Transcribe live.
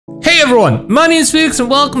everyone, my name is Felix and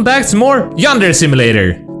welcome back to more Yandere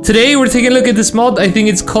Simulator. Today we're taking a look at this mod. I think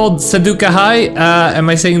it's called Saduka High. Am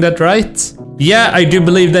I saying that right? Yeah, I do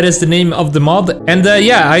believe that is the name of the mod. And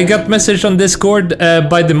yeah, I got messaged on Discord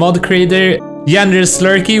by the mod creator Yandere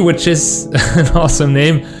Slurkey, which is an awesome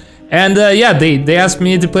name. And yeah, they asked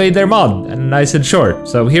me to play their mod and I said sure.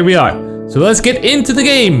 So here we are. So let's get into the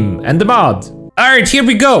game and the mod. Alright, here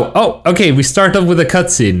we go. Oh, okay, we start off with a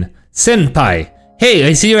cutscene. Senpai. Hey,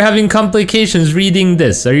 I see you're having complications reading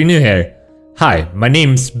this. Are you new here? Hi, my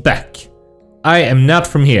name's Beck. I am not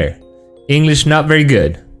from here. English not very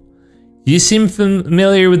good. You seem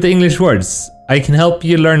familiar with the English words. I can help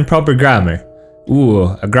you learn proper grammar. Ooh,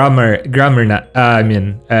 a grammar not,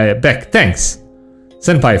 Beck, thanks.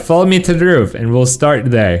 Senpai, follow me to the roof and we'll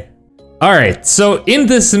start there. Alright, so in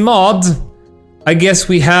this mod, I guess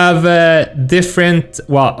we have different,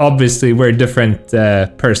 well, obviously we're a different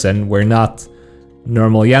person. We're not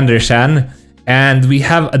normal Yandere-chan, and we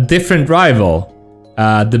have a different rival,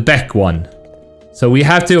 the Beck one. So we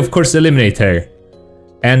have to, of course, eliminate her.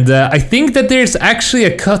 And I think that there's actually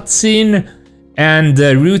a cutscene and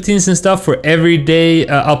routines and stuff for every day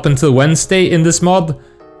up until Wednesday in this mod.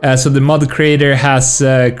 So the mod creator has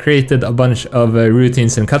created a bunch of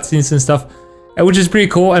routines and cutscenes and stuff, which is pretty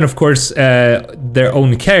cool. And of course, their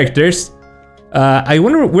own characters. I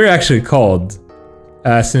wonder what we're actually called.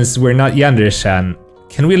 Since we're not Yandere-chan.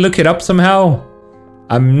 Can we look it up somehow?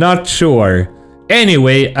 I'm not sure.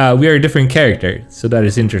 Anyway, we are a different character, so that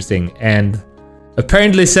is interesting. And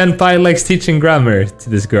apparently Senpai likes teaching grammar to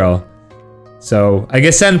this girl. So I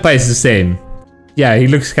guess Senpai is the same. Yeah, he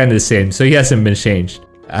looks kind of the same, so he hasn't been changed.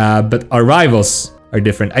 But our rivals are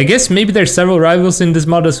different. I guess maybe there's several rivals in this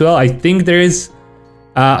mod as well. I think there is.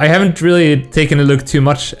 I haven't really taken a look too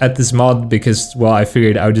much at this mod because, well, I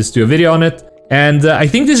figured I would just do a video on it. And I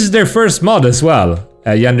think this is their first mod as well,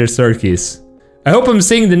 Yandere Slurkeys. I hope I'm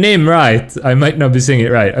saying the name right. I might not be saying it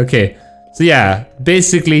right. Okay, so yeah,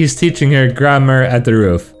 basically he's teaching her grammar at the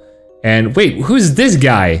roof. And wait, who's this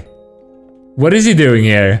guy? What is he doing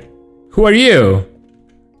here? Who are you?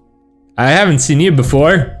 I haven't seen you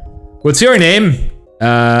before. What's your name?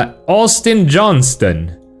 Austin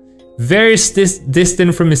Johnston. Very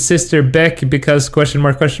distant from his sister Beck because question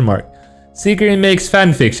mark. Secretly makes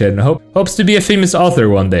fanfiction. Hopes to be a famous author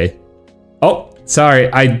one day. Oh, sorry,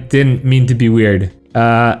 I didn't mean to be weird.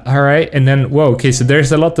 Alright, and then, whoa, okay, so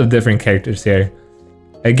there's a lot of different characters here.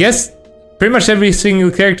 I guess pretty much every single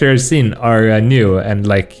character I've seen are new and,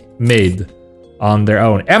 like, made on their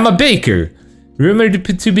own. Emma Baker!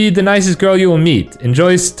 Rumored to be the nicest girl you will meet.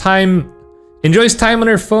 Enjoys time on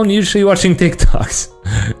her phone, usually watching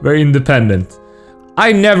TikToks. Very independent.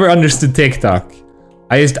 I never understood TikTok.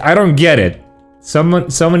 I don't get it.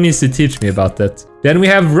 Someone needs to teach me about that. Then we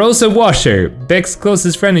have Rosa Washer, Beck's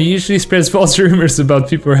closest friend who usually spreads false rumors about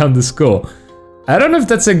people around the school. I don't know if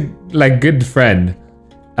that's a good friend.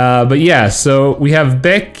 But yeah, so we have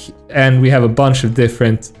Beck and we have a bunch of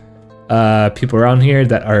different people around here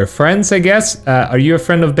that are friends, I guess. Are you a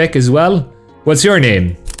friend of Beck as well? What's your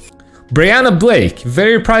name? Brianna Blake,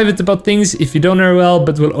 very private about things if you don't know her well,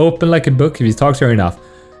 but will open like a book if you talk to her enough.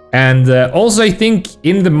 And also I think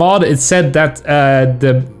in the mod it said that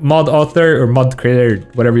the mod author or mod creator,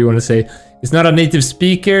 whatever you want to say, is not a native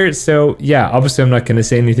speaker. So yeah, obviously I'm not going to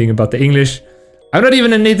say anything about the English. I'm not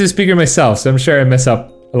even a native speaker myself, so I'm sure I mess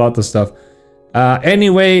up a lot of stuff.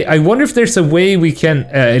 Anyway, I wonder if there's a way we can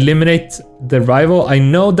eliminate the rival. I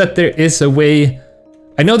know that there is a way.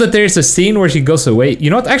 I know that there's a scene where she goes away. You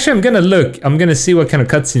know what? Actually, I'm going to look. I'm going to see what kind of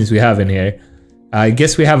cutscenes we have in here. I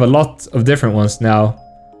guess we have a lot of different ones now.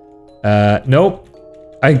 Nope.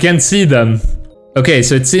 I can't see them. Okay,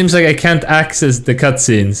 so it seems like I can't access the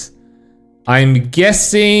cutscenes. I'm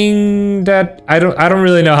guessing that I don't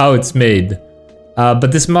really know how it's made.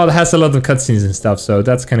 But this mod has a lot of cutscenes and stuff, so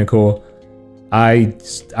that's kind of cool. I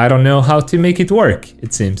don't know how to make it work,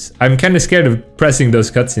 it seems. I'm kind of scared of pressing those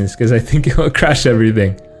cutscenes because I think it will crash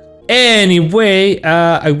everything. Anyway,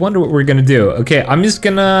 I wonder what we're gonna do. Okay, I'm just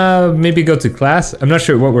gonna maybe go to class. I'm not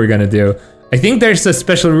sure what we're gonna do. I think there's a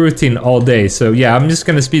special routine all day, so yeah, I'm just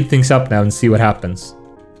gonna speed things up now and see what happens.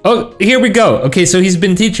 Oh, here we go. Okay, so he's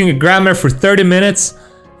been teaching grammar for 30 minutes.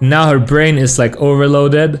 Now her brain is like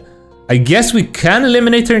overloaded. I guess we can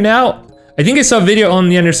eliminate her now. I think I saw a video on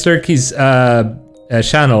Yandere Slurkey's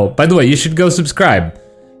channel. By the way, you should go subscribe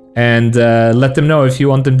and let them know if you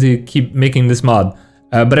want them to keep making this mod.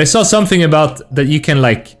 But I saw something about that you can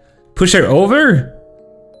like push her over.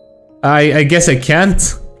 I guess I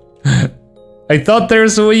can't. I thought there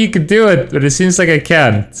was a way you could do it, but it seems like I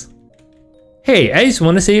can't. Hey, I just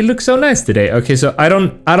want to say you look so nice today. Okay, so I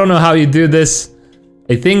don't know how you do this.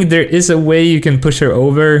 I think there is a way you can push her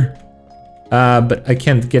over, but I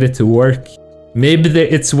can't get it to work. Maybe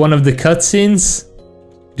it's one of the cutscenes?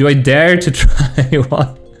 Do I dare to try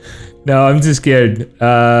one? No, I'm too scared.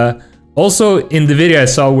 Also, in the video I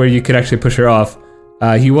saw where you could actually push her off,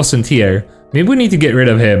 he wasn't here. Maybe we need to get rid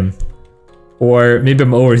of him. Or maybe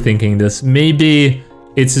I'm overthinking this. Maybe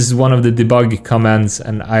it's just one of the debug commands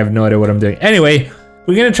and I have no idea what I'm doing. Anyway,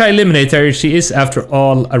 we're gonna try eliminate her. She is, after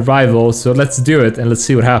all, a rival, so let's do it and let's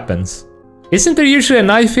see what happens. Isn't there usually a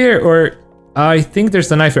knife here? Or I think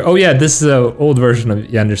there's a knife here. Oh yeah, this is an old version of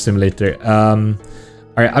Yandere Simulator.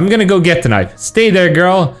 Alright, I'm gonna go get the knife. Stay there,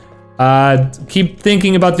 girl. Keep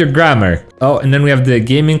thinking about your grammar. Oh, and then we have the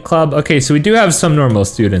gaming club. Okay, so we do have some normal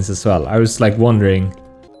students as well. I was like wondering.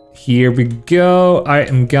 Here we go. I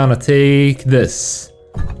am gonna take this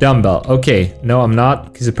dumbbell. Okay, no, I'm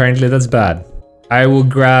not, because apparently that's bad. I will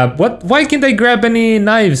grab... What? Why can't I grab any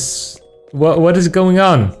knives? What is going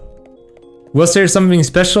on? Was there something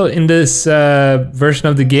special in this version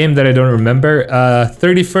of the game that I don't remember?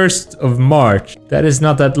 31st of March. That is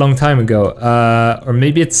not that long time ago. Or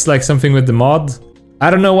maybe it's like something with the mod.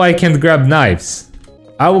 I don't know why I can't grab knives.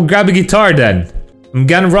 I will grab a guitar then. I'm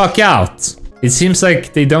gonna rock out. It seems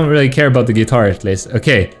like they don't really care about the guitar at least.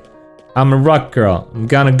 Okay. I'm a rock girl. I'm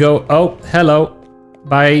gonna go... Oh, hello.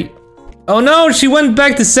 Bye. Oh no, she went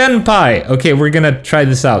back to Senpai. Okay, we're gonna try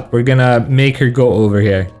this out. We're gonna make her go over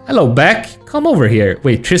here. Hello, Beck. Come over here.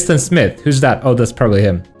 Wait, Tristan Smith. Who's that? Oh, that's probably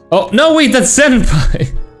him. Oh, no, wait, that's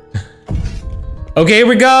Senpai. Okay, here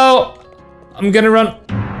we go. I'm gonna run.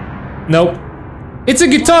 Nope. It's a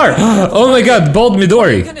guitar. Oh my god, bald Midori. What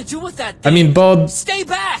are you gonna do with that thing? I mean, bald. Stay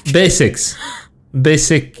back. Basics.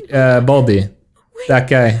 Basic baldy. Wait. That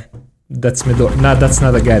guy. That's Midori. No, that's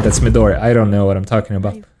not a guy. That's Midori. I don't know what I'm talking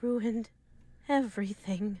about. I ruined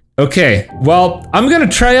everything. Okay, well, I'm gonna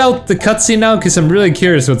try out the cutscene now because I'm really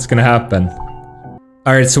curious what's gonna happen.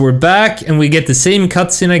 Alright, so we're back and we get the same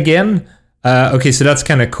cutscene again. Okay, so that's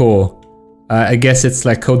kind of cool. I guess it's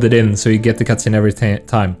like coded in, so you get the cutscene every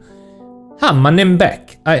time. Hi, my name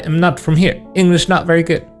Beck. I am not from here. English not very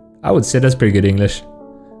good. I would say that's pretty good English.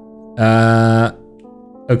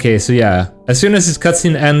 Okay, so yeah. As soon as this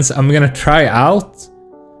cutscene ends, I'm gonna try out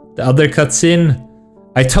the other cutscene.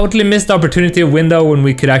 I totally missed the opportunity window when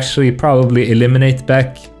we could actually probably eliminate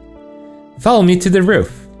Beck. Follow me to the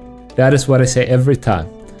roof. That is what I say every time.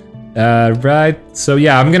 Right, so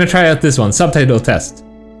yeah, I'm gonna try out this one. Subtitle test.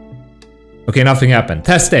 Okay, nothing happened.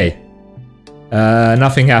 Test A.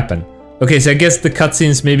 Nothing happened. Okay, so I guess the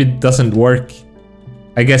cutscenes maybe doesn't work.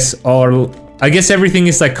 I guess everything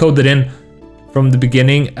is like coded in from the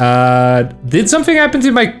beginning. Did something happen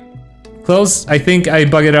to my clothes? I think I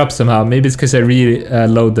bugged it up somehow. Maybe it's because I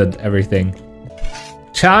reloaded everything.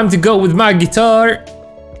 Time to go with my guitar.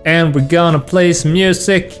 And we're gonna play some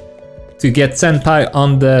music to get Senpai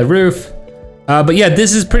on the roof. But yeah,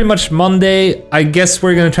 this is pretty much Monday. I guess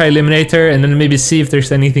we're gonna try Eliminator and then maybe see if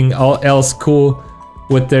there's anything else cool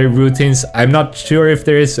with their routines. I'm not sure if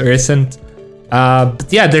there is or isn't.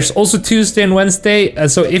 But yeah, there's also Tuesday and Wednesday.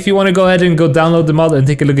 So if you want to go ahead and go download the mod and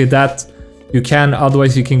take a look at that, you can.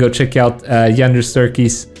 Otherwise, you can go check out Yandere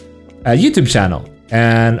Slurkey's YouTube channel.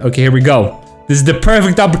 And okay, here we go. This is the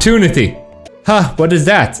perfect opportunity. Huh, what is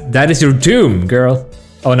that? That is your doom, girl.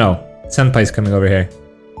 Oh no, Senpai's coming over here.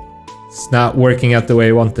 It's not working out the way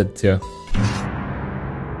I wanted to.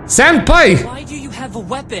 Senpai! Why do you have a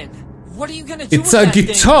weapon? What are you gonna do it's with a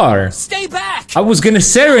guitar! Thing? Stay back! I was gonna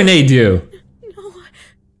serenade you! No,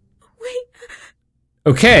 wait.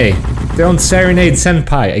 Okay, don't serenade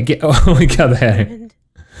Senpai. I get. Oh my god, hair.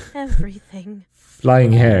 Everything.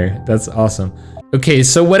 Flying hair, that's awesome. Okay,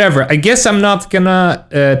 so whatever. I guess I'm not gonna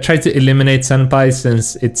try to eliminate Senpai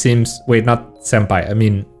since it seems. Wait, not Senpai, I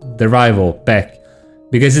mean the rival, Beck.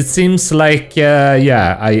 Because it seems like,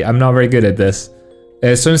 yeah, I'm not very good at this.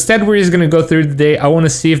 So instead we're just gonna go through the day. I wanna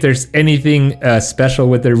see if there's anything special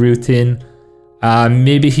with the routine.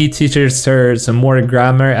 Maybe he teaches her some more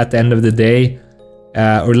grammar at the end of the day.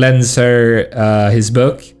 Or lends her his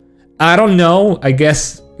book. I don't know, I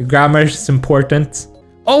guess grammar is important.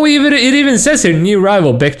 Oh, it even says here, new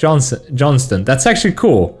rival, Beck Johnston. That's actually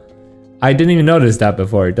cool. I didn't even notice that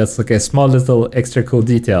before. That's like a small little extra cool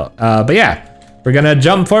detail. But yeah. We're gonna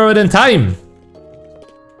jump forward in time.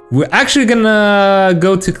 We're actually gonna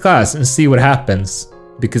go to class and see what happens.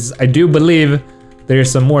 Because I do believe there's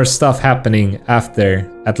some more stuff happening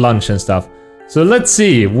after, at lunch and stuff. So let's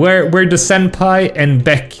see, where does Senpai and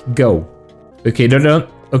Beck go? Okay,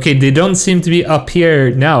 they don't seem to be up here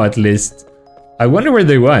now at least. I wonder where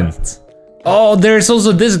they went. Oh, there's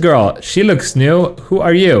also this girl. She looks new. Who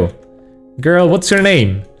are you? Girl, what's your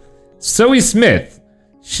name? Zoe Smith.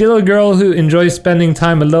 Chill girl who enjoys spending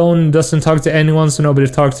time alone, doesn't talk to anyone so nobody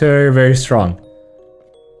talks to her, very strong.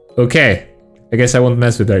 Okay, I guess I won't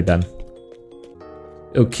mess with her then.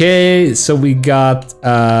 Okay, so we got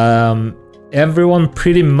everyone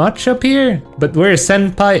pretty much up here, but where is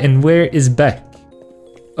Senpai and where is Beck?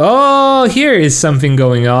 Oh, here is something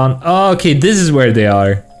going on. Oh, okay, this is where they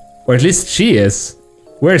are. Or at least she is.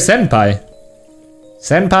 Where's Senpai?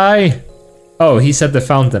 Senpai? Oh, he's at the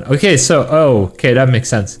fountain. Okay, so, oh, okay, that makes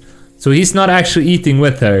sense. So he's not actually eating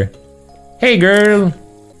with her. Hey, girl.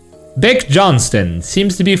 Beck Johnston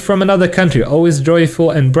seems to be from another country, always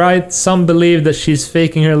joyful and bright. Some believe that she's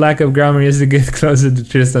faking her lack of grammar just to get closer to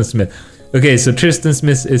Tristan Smith. Okay, so Tristan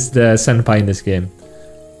Smith is the senpai in this game.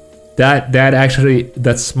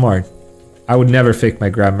 That's smart. I would never fake my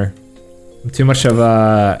grammar. I'm too much of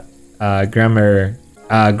a grammar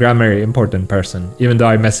important person, even though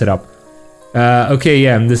I mess it up. Okay,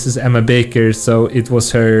 yeah, and this is Emma Baker, so it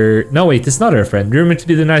was her... No, wait, it's not her friend. Rumored to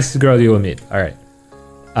be the nicest girl you will meet. Alright.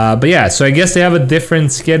 But yeah, so I guess they have a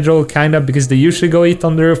different schedule, kind of, because they usually go eat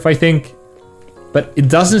on the roof, I think. But it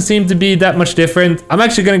doesn't seem to be that much different. I'm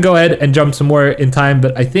actually gonna go ahead and jump some more in time,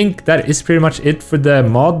 but I think that is pretty much it for the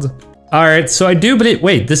mod. Alright, so I do believe...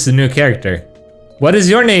 Wait, this is a new character. What is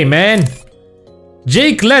your name, man?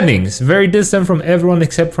 Jake Lennings, very distant from everyone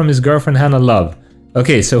except from his girlfriend Hannah Love.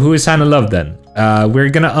 Okay, so who is Hannah Love then? We're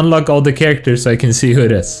gonna unlock all the characters so I can see who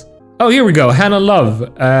it is. Oh, here we go, Hannah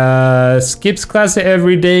Love. Skips class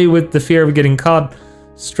every day with the fear of getting caught.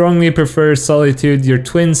 Strongly prefers solitude. Your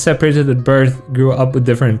twins separated at birth, grew up with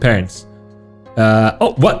different parents.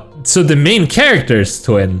 Oh, what? So the main character's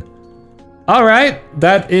twin. Alright,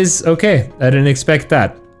 that is okay. I didn't expect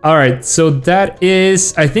that. Alright, so that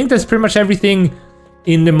is... I think that's pretty much everything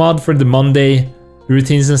in the mod for the Monday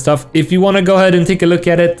routines and stuff. If you want to go ahead and take a look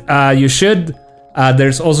at it, you should.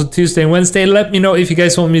 There's also Tuesday and Wednesday. Let me know if you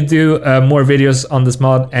guys want me to do more videos on this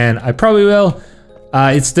mod, and I probably will.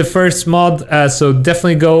 It's the first mod, so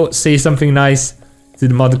definitely go say something nice to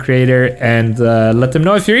the mod creator and let them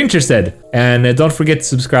know if you're interested. And don't forget to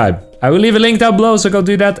subscribe. I will leave a link down below, so go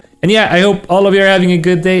do that. And yeah, I hope all of you are having a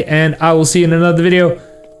good day, and I will see you in another video.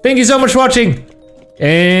 Thank you so much for watching,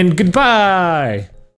 and goodbye!